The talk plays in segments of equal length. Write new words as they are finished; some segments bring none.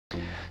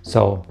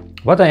So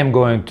what I am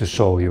going to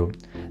show you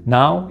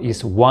now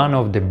is one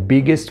of the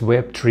biggest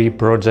Web3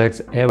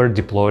 projects ever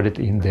deployed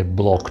in the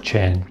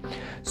blockchain.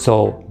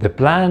 So the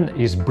plan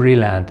is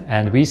brilliant,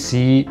 and we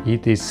see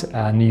it is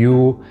a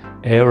new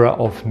era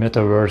of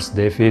metaverse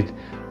DeFi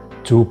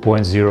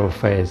 2.0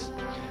 phase.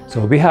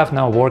 So we have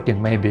now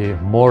working maybe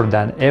more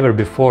than ever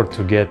before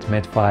to get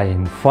MetFi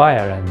in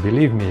fire, and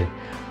believe me,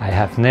 I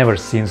have never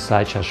seen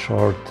such a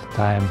short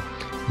time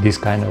this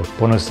kind of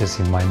bonuses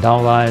in my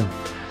downline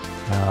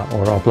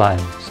or upline.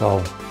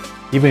 So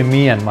even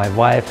me and my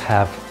wife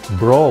have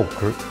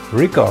broke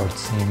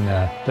records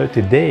in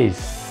 30 days.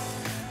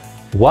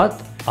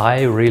 What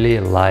I really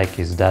like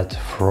is that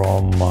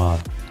from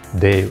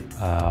day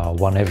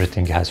one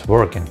everything has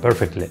working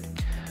perfectly.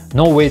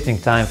 No waiting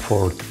time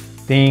for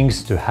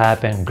things to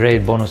happen,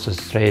 great bonuses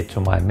straight to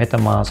my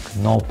MetaMask,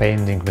 no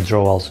pending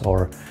withdrawals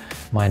or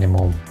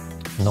minimum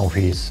no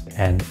fees,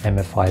 and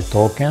MFI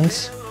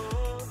tokens.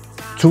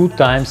 2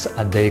 times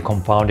a day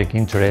compounding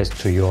interest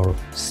to your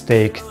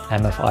staked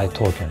MFI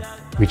token,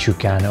 which you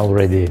can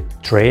already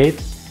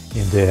trade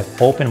in the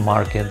open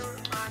market,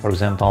 for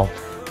example,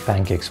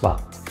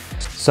 PancakeSwap.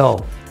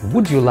 So,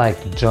 would you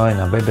like to join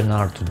a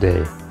webinar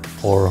today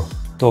or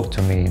talk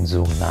to me in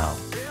Zoom now?